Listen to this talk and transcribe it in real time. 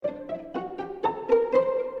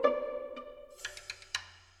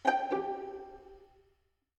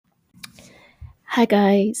Hi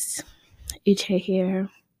guys, Uche here.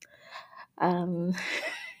 Um,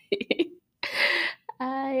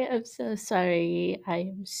 I am so sorry.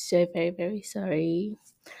 I am so very sorry.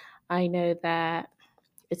 I know that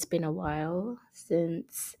it's been a while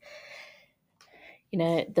since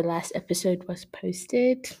the last episode was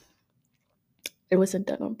posted. It wasn't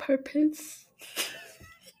done on purpose.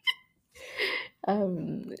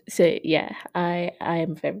 So yeah, I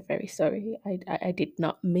am very sorry. I did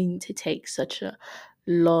not mean to take such a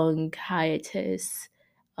long hiatus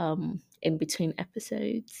in between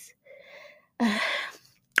episodes.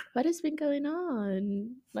 What has been going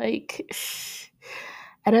on? Like,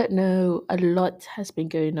 I don't know. A lot has been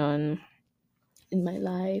going on in my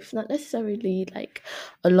life. Not necessarily like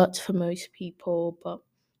a lot for most people, but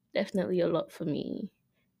definitely a lot for me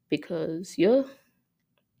because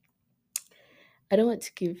I don't want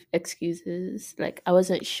to give excuses. Like, I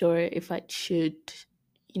wasn't sure if I should,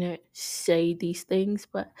 say these things,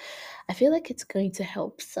 but I feel like it's going to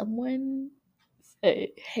help someone. So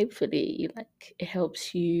hopefully, like, it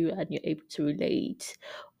helps you and you're able to relate,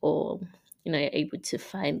 or you're able to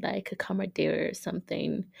find like a camaraderie or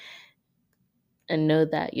something, and know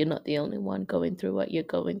that you're not the only one going through what you're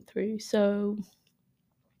going through. So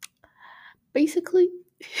basically,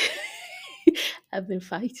 I've been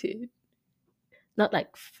fighting, not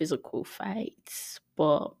like physical fights,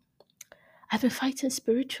 but I've been fighting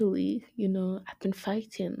spiritually. I've been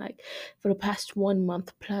fighting like for the past 1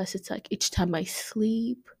 month plus. It's like each time I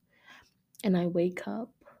sleep and I wake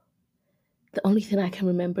up, the only thing I can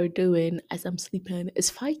remember doing as I'm sleeping is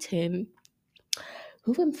fighting.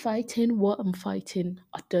 Who I'm fighting, what I'm fighting,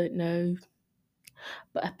 I don't know,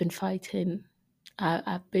 but I've been fighting.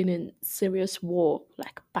 I've been in serious war,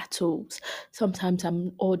 like battles. Sometimes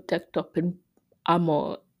I'm all decked up in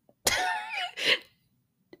armor.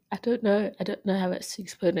 I don't know. I don't know how else to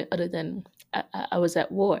explain it other than I was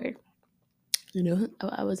at war.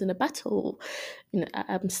 I was in a battle.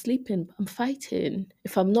 I'm sleeping, but I'm fighting.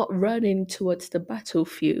 If I'm not running towards the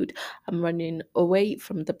battlefield, I'm running away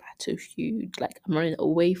from the battlefield. Like, I'm running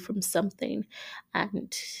away from something.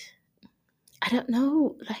 And I don't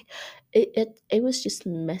know, like, it was just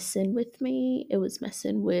messing with me. It was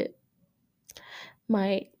messing with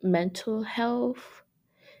my mental health.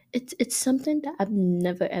 It's something that I've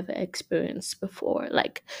never ever experienced before.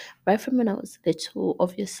 Like, right from when I was little,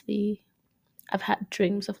 obviously I've had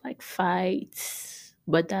dreams of like fights,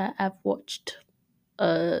 whether I've watched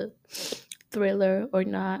a thriller or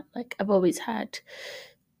not. Like, I've always had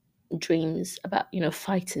dreams about,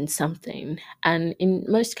 fighting something. And in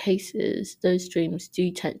most cases, those dreams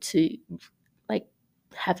do tend to like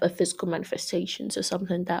have a physical manifestation. So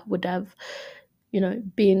something that would have,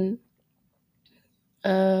 been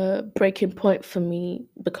a breaking point for me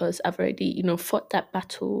because I've already, fought that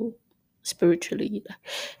battle spiritually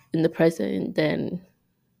in the present, then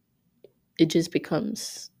it just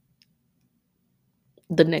becomes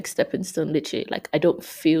the next stepping stone, literally. Like, I don't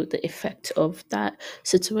feel the effect of that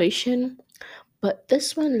situation. But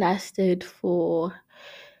this one lasted for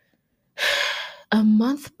a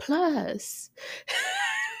month plus.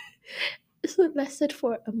 This one lasted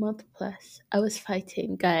for a month plus. I was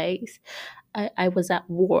fighting, guys. I was at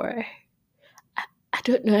war. I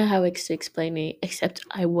don't know how else to explain it, except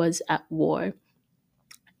I was at war.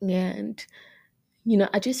 And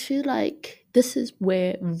I just feel like this is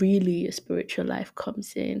where really a spiritual life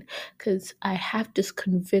comes in, because I have this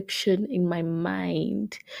conviction in my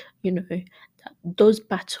mind, that those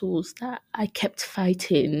battles that I kept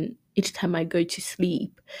fighting each time I go to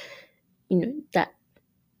sleep, that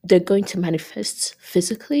they're going to manifest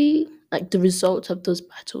physically. Like, the result of those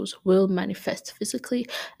battles will manifest physically.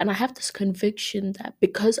 And I have this conviction that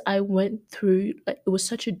because I went through, like, it was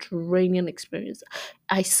such a draining experience.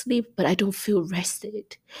 I sleep, but I don't feel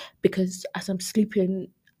rested because as I'm sleeping,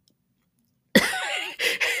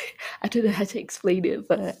 I don't know how to explain it,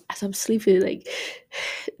 but as I'm sleeping, like,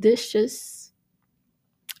 there's just,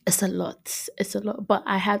 it's a lot. It's a lot. But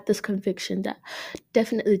I have this conviction that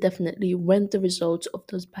definitely, when the results of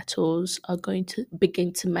those battles are going to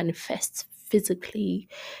begin to manifest physically,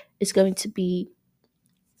 it's going to be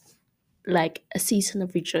like a season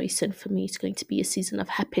of rejoicing for me. It's going to be a season of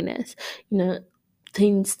happiness. You know,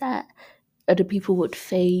 things that other people would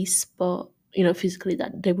face, but physically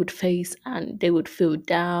that they would face and they would feel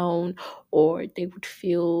down, or they would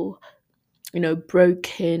feel,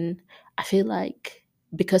 broken. I feel like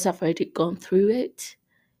because I've already gone through it,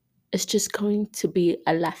 it's just going to be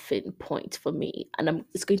a laughing point for me, and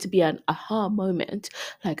it's going to be an aha moment,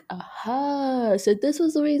 like, aha, so this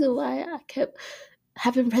was the reason why I kept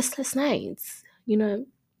having restless nights.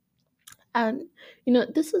 And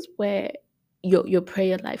this is where your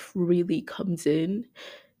prayer life really comes in.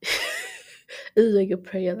 This is where your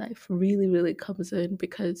prayer life really, really comes in,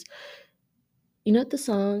 because you know the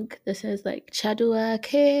song that says like Chadua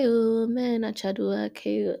Keo man Chadua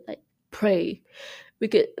Keo, like pray.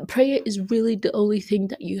 Because prayer is really the only thing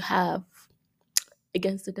that you have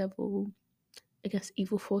against the devil, against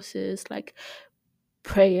evil forces. Like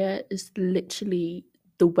prayer is literally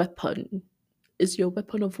the weapon, is your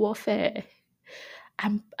weapon of warfare.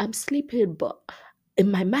 I'm sleeping, but in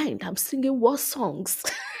my mind I'm singing war songs.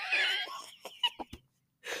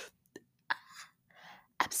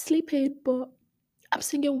 I'm sleeping, but I'm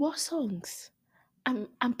singing war songs.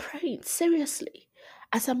 I'm praying seriously.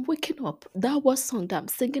 As I'm waking up, that war song that I'm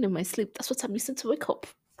singing in my sleep, that's what I'm using to wake up.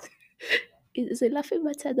 It's a laughing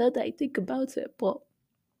matter now that I think about it, but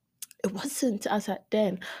it wasn't as at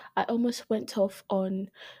then. I almost went off on,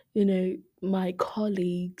 my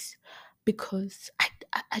colleagues, because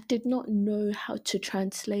I did not know how to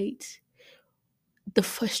translate the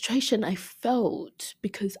frustration I felt,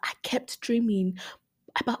 because I kept dreaming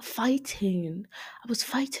about fighting. I was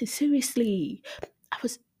fighting seriously. I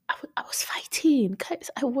was I was fighting, guys.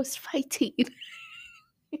 I was fighting.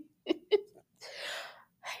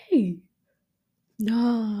 Hey,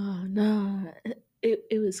 no, no.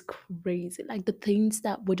 It was crazy. Like the things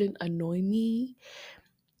that wouldn't annoy me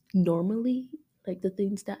normally, like the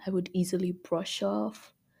things that I would easily brush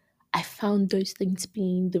off, I found those things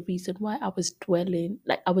being the reason why I was dwelling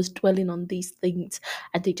on these things,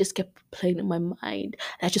 and they just kept playing in my mind.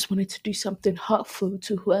 And I just wanted to do something hurtful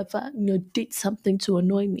to whoever, did something to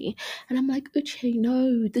annoy me. And I'm like, Uche,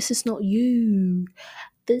 no, this is not you.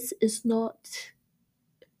 This is not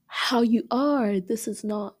how you are. This is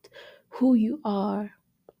not who you are.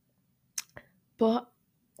 But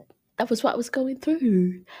that was what I was going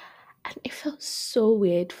through. And it felt so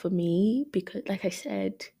weird for me because, like I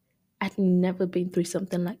said, I'd never been through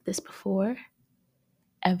something like this before,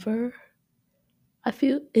 ever. I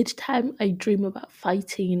feel each time I dream about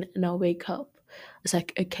fighting and I wake up, it's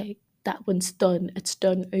like, okay, that one's done. It's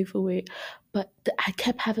done, over with. But I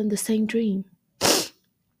kept having the same dream.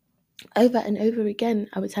 Over and over again,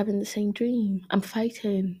 I was having the same dream. I'm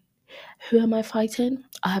fighting. Who am I fighting?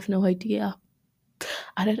 I have no idea.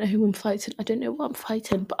 I don't know who I'm fighting. I don't know what I'm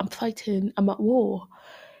fighting, but I'm fighting. I'm at war.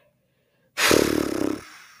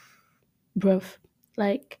 Bruv,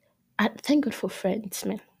 like, thank God for friends,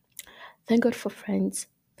 man. Thank God for friends.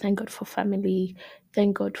 Thank God for family.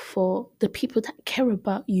 Thank God for the people that care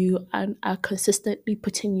about you and are consistently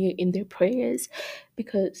putting you in their prayers.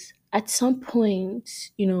 Because at some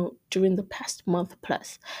point, during the past month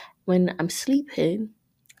plus, when I'm sleeping,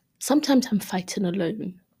 sometimes I'm fighting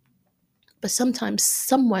alone, but sometimes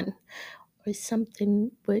someone or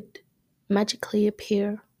something would magically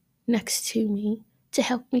appear next to me to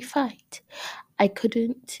help me fight. I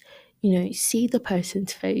couldn't, see the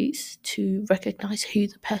person's face to recognize who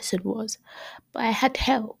the person was, but I had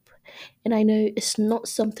help. And I know it's not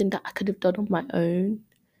something that I could have done on my own.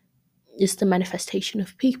 It's the manifestation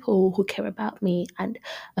of people who care about me and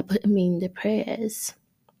are putting me in their prayers.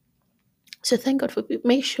 So thank God for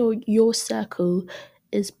make sure your circle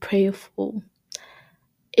is prayerful.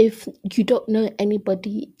 If you don't know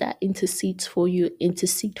anybody that intercedes for you,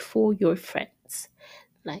 intercede for your friends.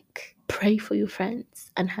 Like pray for your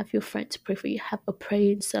friends and have your friends pray for you. Have a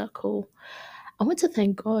praying circle. I want to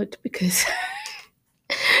thank God because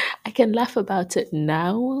I can laugh about it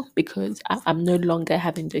now because I'm no longer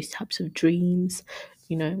having those types of dreams.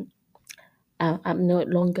 You know, I'm no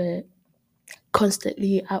longer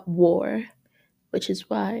constantly at war, which is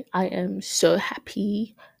why I am so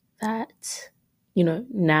happy that,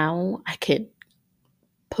 now I can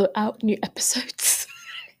put out new episodes.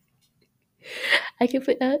 I can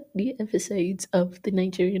put out new episodes of the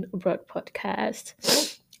Nigerian Abroad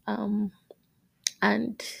podcast. Um,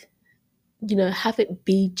 and have it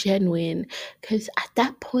be genuine, because at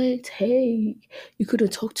that point, hey, you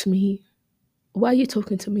couldn't talk to me. Why are you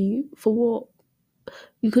talking to me? For what?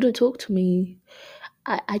 You couldn't talk to me.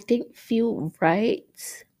 I didn't feel right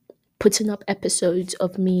putting up episodes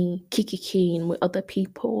of me kikiking with other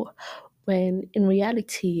people when in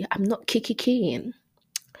reality I'm not kikiking.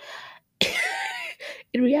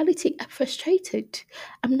 In reality, I'm frustrated.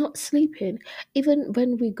 I'm not sleeping. Even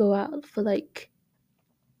when we go out to like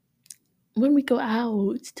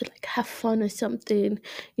have fun or something,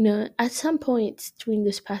 at some point during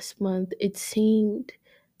this past month, it seemed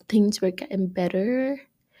things were getting better.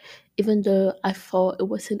 Even though I thought it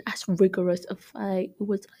wasn't as rigorous a fight, it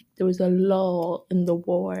was like there was a lull in the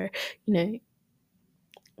war. You know,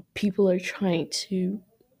 people are trying to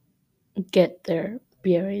get their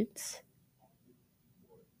bearings,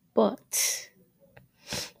 but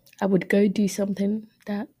I would go do something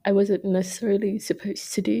that I wasn't necessarily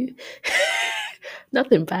supposed to do.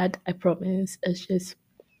 Nothing bad, I promise. It's just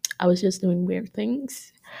I was just doing weird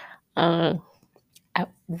things uh,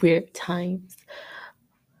 at weird times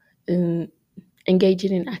and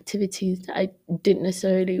engaging in activities that I didn't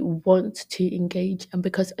necessarily want to engage. And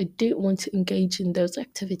because I didn't want to engage in those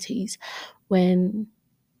activities, when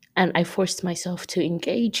and I forced myself to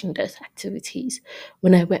engage in those activities,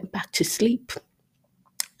 when I went back to sleep,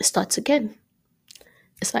 it starts again.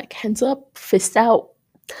 It's like hands up, fist out,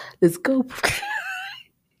 let's go.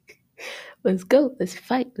 Let's go, let's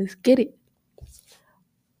fight, let's get it.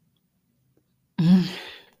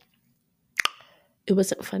 It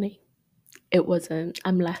wasn't funny. It wasn't.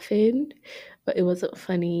 I'm laughing, but it wasn't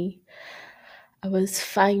funny. I was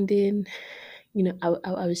finding,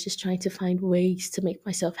 I was just trying to find ways to make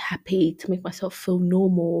myself happy, to make myself feel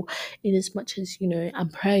normal. In as much as I'm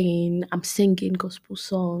praying, I'm singing gospel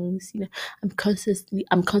songs. I'm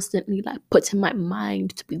constantly like putting my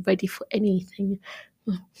mind to be ready for anything.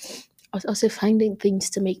 I was also finding things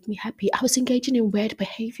to make me happy. I was engaging in weird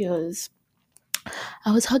behaviors.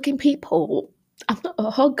 I was hugging people. I'm not a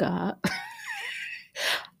hugger.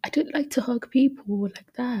 I don't like to hug people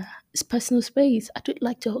like that. It's personal space. I don't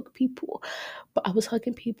like to hug people. But I was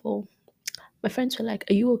hugging people. My friends were like,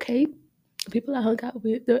 "Are you okay?" People I hung out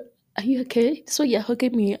with, "Are you okay? So you're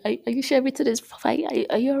hugging me. Are you sure everything is fine?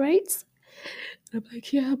 Are you alright?" And I'm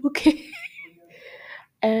like, "Yeah, I'm okay."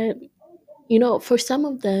 And for some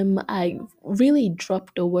of them, I really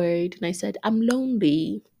dropped the word and I said, "I'm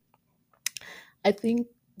lonely." I think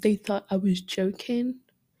they thought I was joking,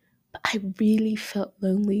 but I really felt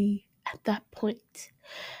lonely at that point.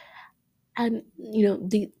 And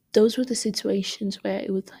those were the situations where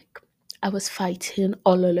it was like I was fighting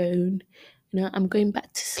all alone. I'm going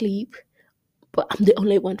back to sleep, but I'm the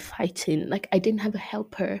only one fighting. Like I didn't have a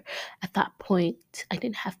helper at that point. I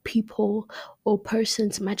didn't have people or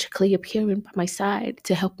persons magically appearing by my side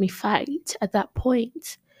to help me fight at that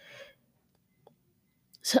point.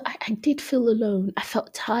 So I did feel alone. I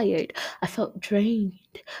felt tired. I felt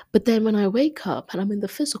drained. But then when I wake up and I'm in the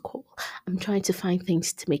physical, I'm trying to find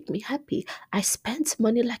things to make me happy. I spent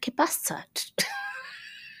money like a bastard.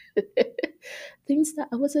 Things that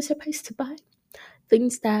I wasn't supposed to buy,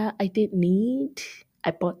 things that I didn't need,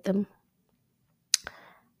 I bought them.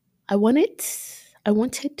 I wanted,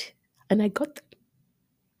 and I got them.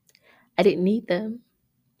 I didn't need them,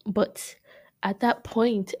 but at that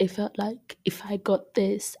point, it felt like if I got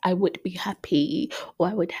this, I would be happy or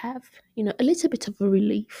I would have, a little bit of a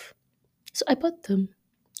relief. So I bought them.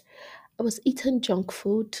 I was eating junk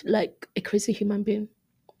food like a crazy human being.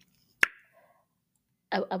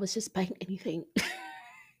 I was just buying anything.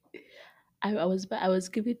 I was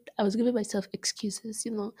giving myself excuses.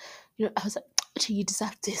 I was like, "Actually, you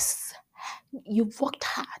deserve this. You've worked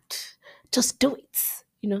hard. Just do it."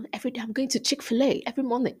 Every day I'm going to Chick-fil-A every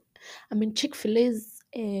morning. I'm in Chick-fil-A's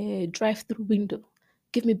drive-through window.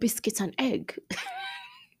 Give me biscuits and egg.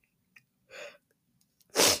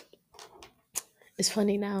 It's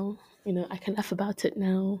funny now. I can laugh about it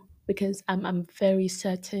now because I'm very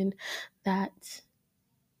certain that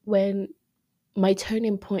when my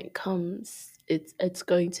turning point comes, it's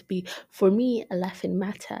going to be for me a laughing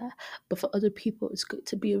matter, but for other people it's going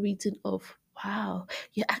to be a reason of, wow,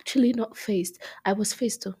 you're actually not faced. I was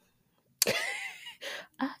faced though.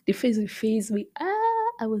 The face will phase me.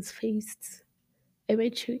 I was faced. I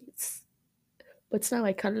made choice. But now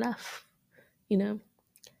I can laugh, you know.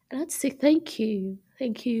 And I had to say thank you.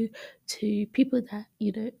 Thank you to people that,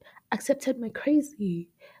 accepted my crazy.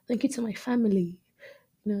 Thank you to my family.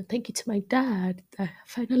 Thank you to my dad that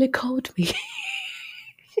finally called me.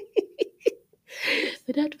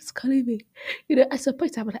 My dad was calling me. At some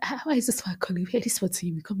point I'm like, why is this one calling me? Hey, this one to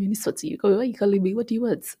you. Come here, this one to you. Come here, why are you calling me? What do you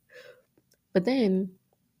want? But then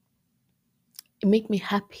it made me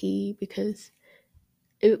happy because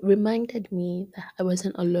it reminded me that I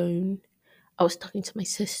wasn't alone. I was talking to my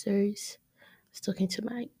sisters, I was talking to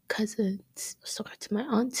my cousins, I was talking to my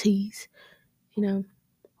aunties, it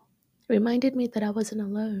reminded me that I wasn't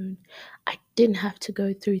alone. I didn't have to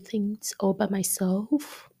go through things all by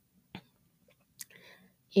myself.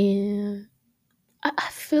 And I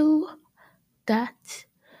feel that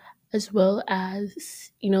as well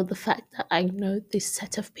as, the fact that I know this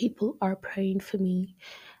set of people are praying for me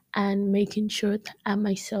and making sure that I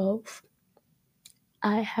myself,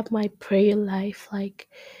 I have my prayer life like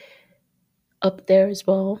up there as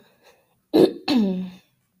well. I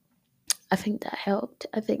think that helped.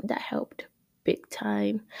 I think that helped big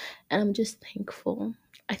time. And I'm just thankful.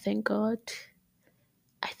 I thank God.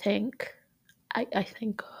 I thank I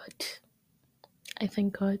thank God. I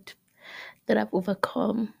thank God that I've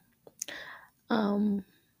overcome. Um,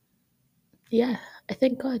 yeah, I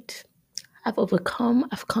thank God I've overcome,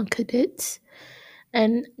 I've conquered it.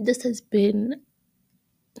 And this has been,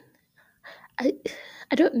 I,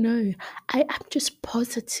 I don't know, I'm just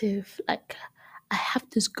positive. Like, I have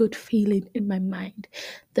this good feeling in my mind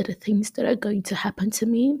that the things that are going to happen to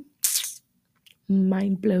me,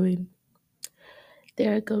 mind blowing. They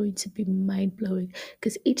are going to be mind blowing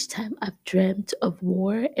because each time I've dreamt of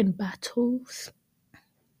war and battles,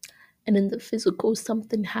 and in the physical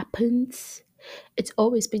something happens, it's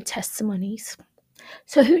always been testimonies.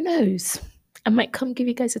 So who knows? I might come give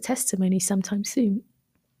you guys a testimony sometime soon.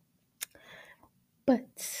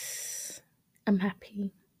 But I'm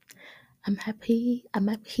happy. I'm happy. I'm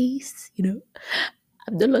at peace. I'm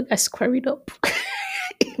no longer squaring up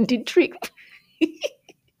in the dream.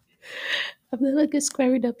 I'm no longer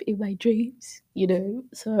squaring up in my dreams.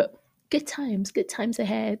 So good times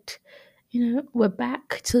ahead. We're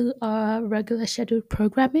back to our regular scheduled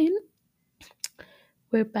programming.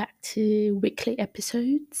 We're back to weekly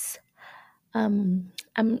episodes. I'm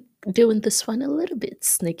doing this one a little bit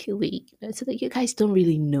sneakily, so that you guys don't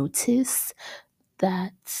really notice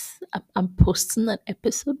that I'm posting that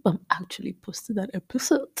episode, but I'm actually posting that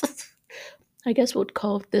episode. I guess we'd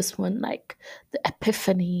call this one like the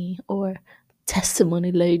epiphany or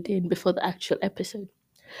testimony loading before the actual episode.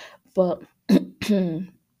 But the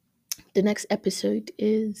next episode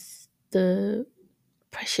is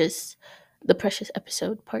precious, the precious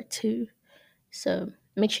episode part two. So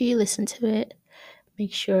make sure you listen to it.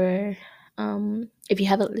 Make sure, if you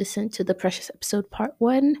haven't listened to the precious episode part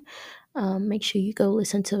one, make sure you go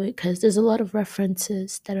listen to it because there's a lot of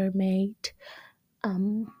references that are made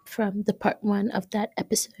from the part one of that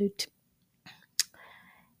episode.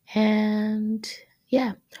 And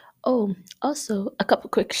yeah. Oh, also a couple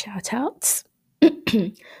quick shout outs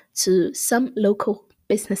to some local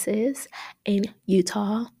businesses in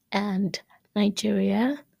Utah and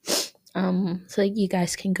Nigeria. So you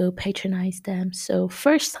guys can go patronize them. So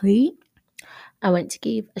firstly, I want to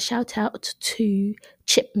give a shout out to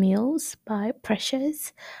Chip Meals by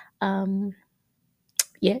Precious. Um,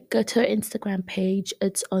 yeah, go to her Instagram page.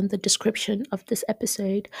 It's on the description of this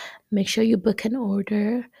episode. Make sure you book an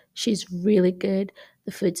order. She's really good.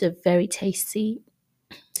 The foods are very tasty.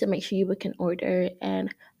 So make sure you book an order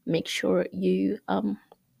and make sure you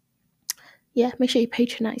make sure you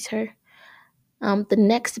patronize her. The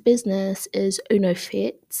next business is Uno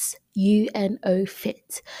Fits, UNO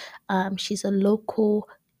Fit. She's a local,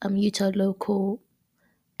 Utah local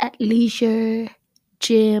at leisure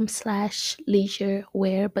gym slash leisure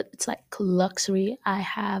wear, but it's like luxury. I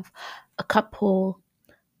have a couple.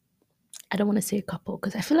 I don't want to say a couple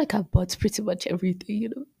because I feel like I've bought pretty much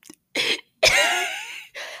everything.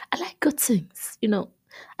 I like good things.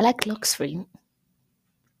 I like luxury.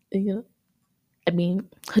 You know, I mean,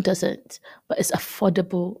 who doesn't? But it's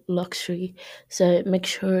affordable luxury. So make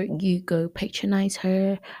sure you go patronize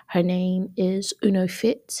her. Her name is Uno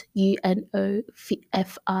Fit, UNOFITS.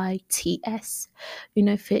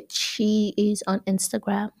 Uno Fit. She is on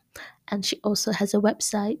Instagram and she also has a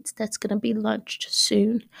website that's going to be launched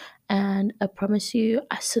soon. And I promise you,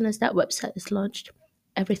 as soon as that website is launched,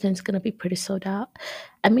 everything's going to be pretty sold out.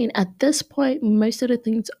 I mean, at this point, most of the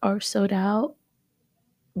things are sold out.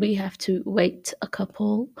 We have to wait a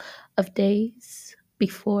couple of days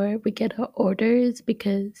before we get our orders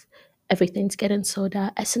because everything's getting sold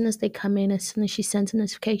out. As soon as they come in, as soon as she sends a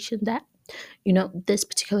notification that this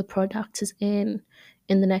particular product is in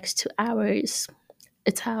the next 2 hours,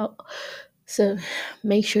 it's out. So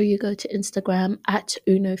make sure you go to Instagram at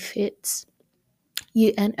UNOFITS,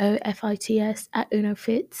 UNOFITS at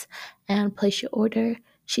UNOFITS, and place your order.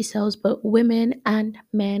 She sells both women and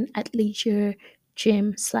men at leisure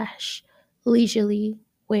gym slash leisurely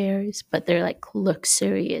wears, but they're like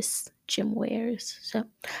luxurious gym wears. So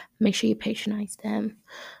make sure you patronize them.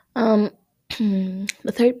 Um,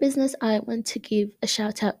 the third business I want to give a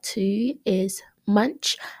shout out to is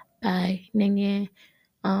Munch by Nenye.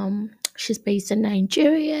 She's based in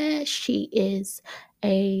Nigeria. She is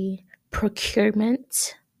a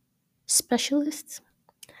procurement specialist.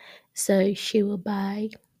 So she will buy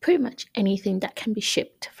pretty much anything that can be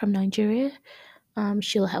shipped from Nigeria.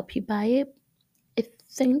 She'll help you buy it. I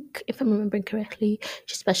think, if I'm remembering correctly,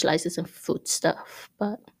 she specializes in food stuff,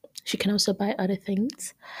 but she can also buy other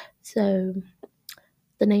things. So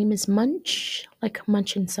the name is Munch, like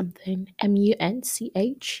munching something,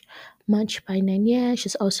 Munch, Munch by Nenye.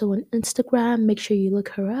 She's also on Instagram. Make sure you look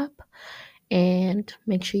her up and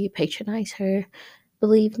make sure you patronize her.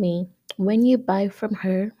 Believe me, when you buy from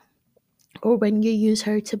her, or when you use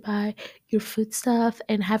her to buy your food stuff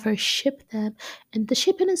and have her ship them, and the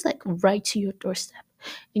shipping is like right to your doorstep,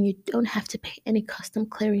 and you don't have to pay any custom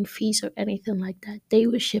clearing fees or anything like that. They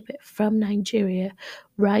will ship it from Nigeria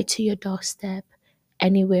right to your doorstep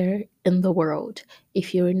anywhere in the world.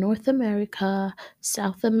 If you're in North America,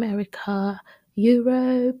 South America,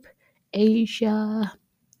 Europe, Asia,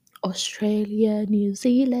 Australia, New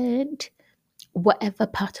Zealand, whatever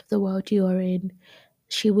part of the world you are in,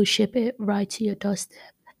 she will ship it right to your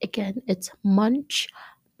doorstep. Again, it's Munch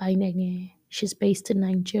by Nenye. She's based in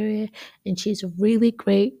Nigeria, and she's really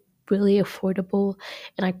great, really affordable.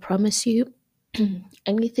 And I promise you,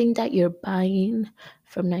 anything that you're buying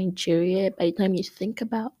from Nigeria, by the time you think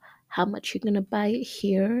about how much you're going to buy it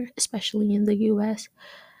here, especially in the US,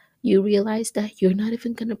 you realize that you're not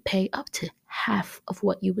even going to pay up to half of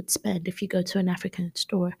what you would spend if you go to an African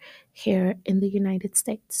store here in the United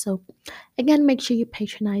States. So, again, make sure you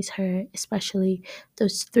patronize her, especially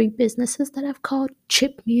those three businesses that I've called: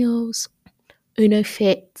 Chip Meals, Uno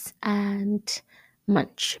Fits, and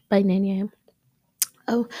Munch by Nenye.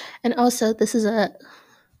 Oh, and also, this is I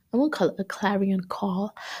won't call it a clarion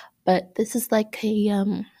call, but this is like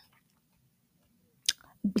a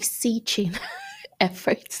beseeching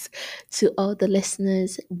efforts to all the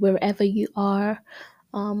listeners wherever you are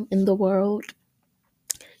in the world.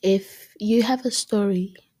 If you have a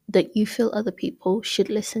story that you feel other people should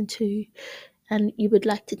listen to, and you would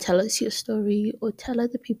like to tell us your story or tell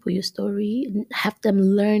other people your story and have them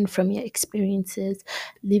learn from your experiences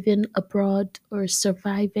living abroad or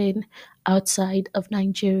surviving outside of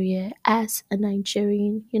Nigeria as a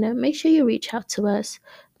Nigerian, make sure you reach out to us.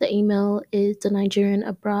 The email is the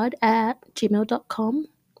nigerianabroad at gmail.com.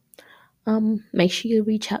 Make sure you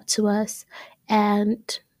reach out to us,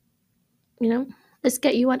 and you know let's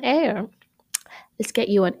get you on air. Let's get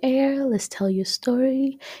you on air. Let's tell your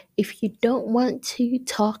story. If you don't want to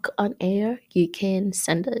talk on air, you can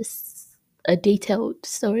send us a detailed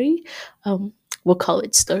story. We'll call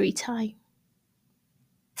it story time.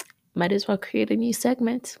 Might as well create a new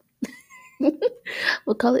segment.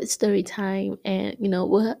 We'll call it story time, and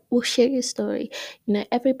we'll share your story.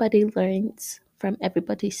 Everybody learns from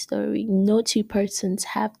everybody's story. No two persons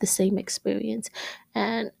have the same experience,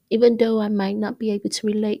 and even though I might not be able to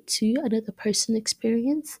relate to another person's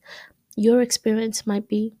experience, your experience might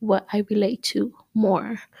be what I relate to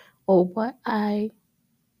more, or what I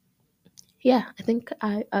think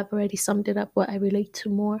I've already summed it up, what I relate to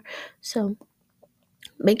more. So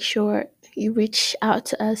make sure you reach out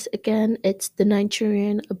to us. Again, it's the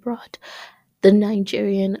Nigerian abroad at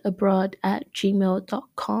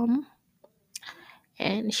gmail.com,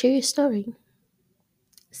 and share your story.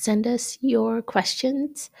 Send us your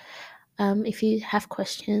questions. If you have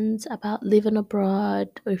questions about living abroad,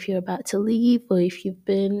 or if you're about to leave, or if you've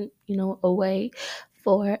been, away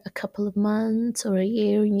for a couple of months or a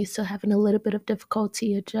year and you're still having a little bit of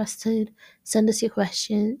difficulty adjusting, send us your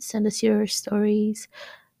questions, send us your stories,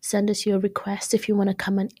 send us your requests if you want to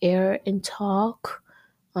come on air and talk,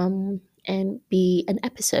 and be an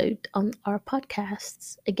episode on our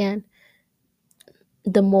podcasts. Again,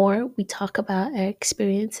 the more we talk about our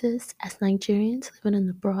experiences as Nigerians living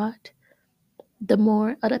abroad, the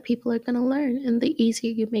more other people are going to learn, and the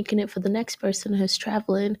easier you're making it for the next person who's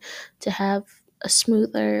traveling to have a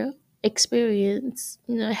smoother experience,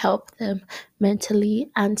 help them mentally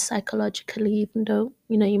and psychologically, even though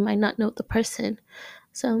you might not know the person.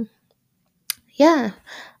 So yeah,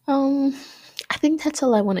 um I think that's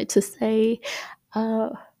all I wanted to say. uh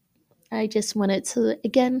I just wanted to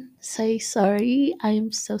again say sorry. I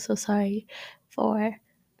am so sorry for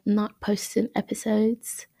not posting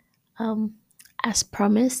episodes um, as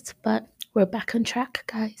promised, but we're back on track,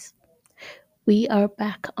 guys. We are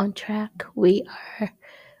back on track. We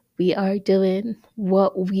are doing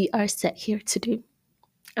what we are set here to do.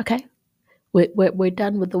 Okay, we're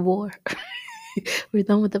done with the war. We're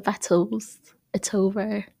done with the battles. It's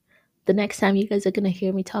over. The next time you guys are going to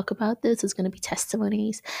hear me talk about this is going to be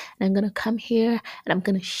testimonies. And I'm going to come here and I'm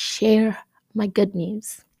going to share my good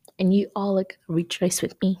news. And you all are going to rejoice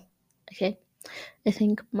with me. Okay? I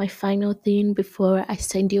think my final thing before I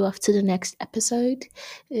send you off to the next episode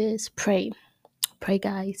is pray. Pray,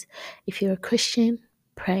 guys. If you're a Christian,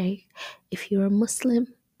 pray. If you're a Muslim,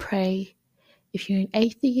 pray. If you're an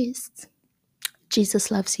atheist,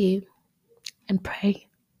 Jesus loves you. And pray.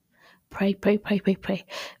 Pray, pray, pray, pray, pray.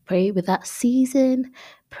 Pray without season,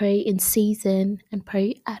 pray in season, and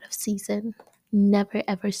pray out of season. Never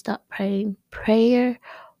ever stop praying. Prayer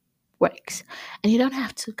works. And you don't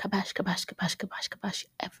have to kabash, kabash, kabash, kabash, kabash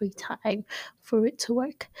every time for it to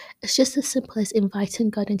work. It's just as simple as inviting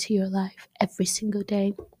God into your life every single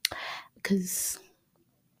day. because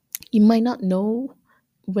you might not know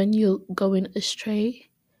when you're going astray,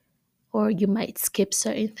 or you might skip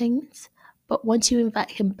certain things. But once you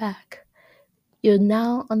invite him back, you're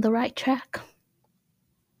now on the right track,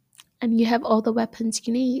 and you have all the weapons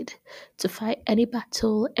you need to fight any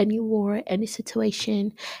battle, any war, any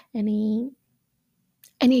situation, any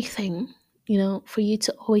anything, for you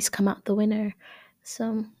to always come out the winner.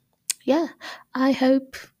 So, yeah, I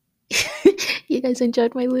hope you guys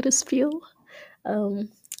enjoyed my little spiel. Um,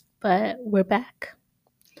 but we're back,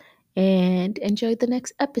 and enjoy the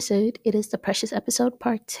next episode. It is the Precious episode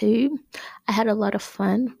part 2. I had a lot of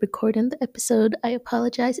fun recording the episode. I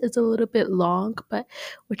apologize, it's a little bit long, but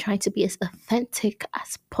we're trying to be as authentic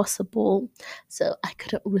as possible. So I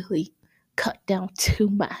couldn't really cut down too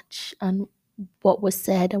much on what was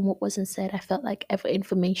said and what wasn't said. I felt like every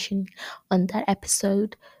information on that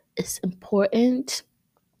episode is important.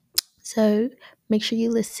 So make sure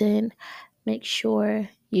you listen, make sure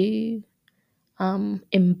you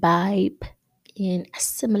imbibe and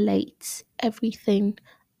assimilate everything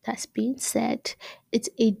that's being said. It's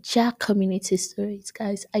a Jack community stories,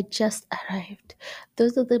 guys. I just arrived.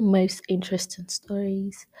 Those are the most interesting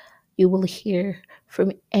stories you will hear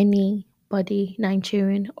from anybody,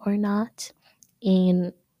 Nigerian or not,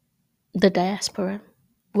 in the diaspora,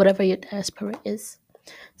 whatever your diaspora is.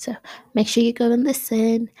 So make sure you go and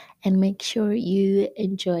listen, and make sure you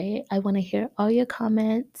enjoy it. I want to hear all your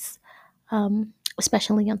comments,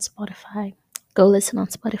 especially on Spotify. Go listen on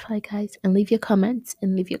Spotify, guys, and leave your comments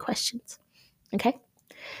and leave your questions. Okay?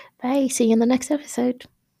 Bye. See you in the next episode.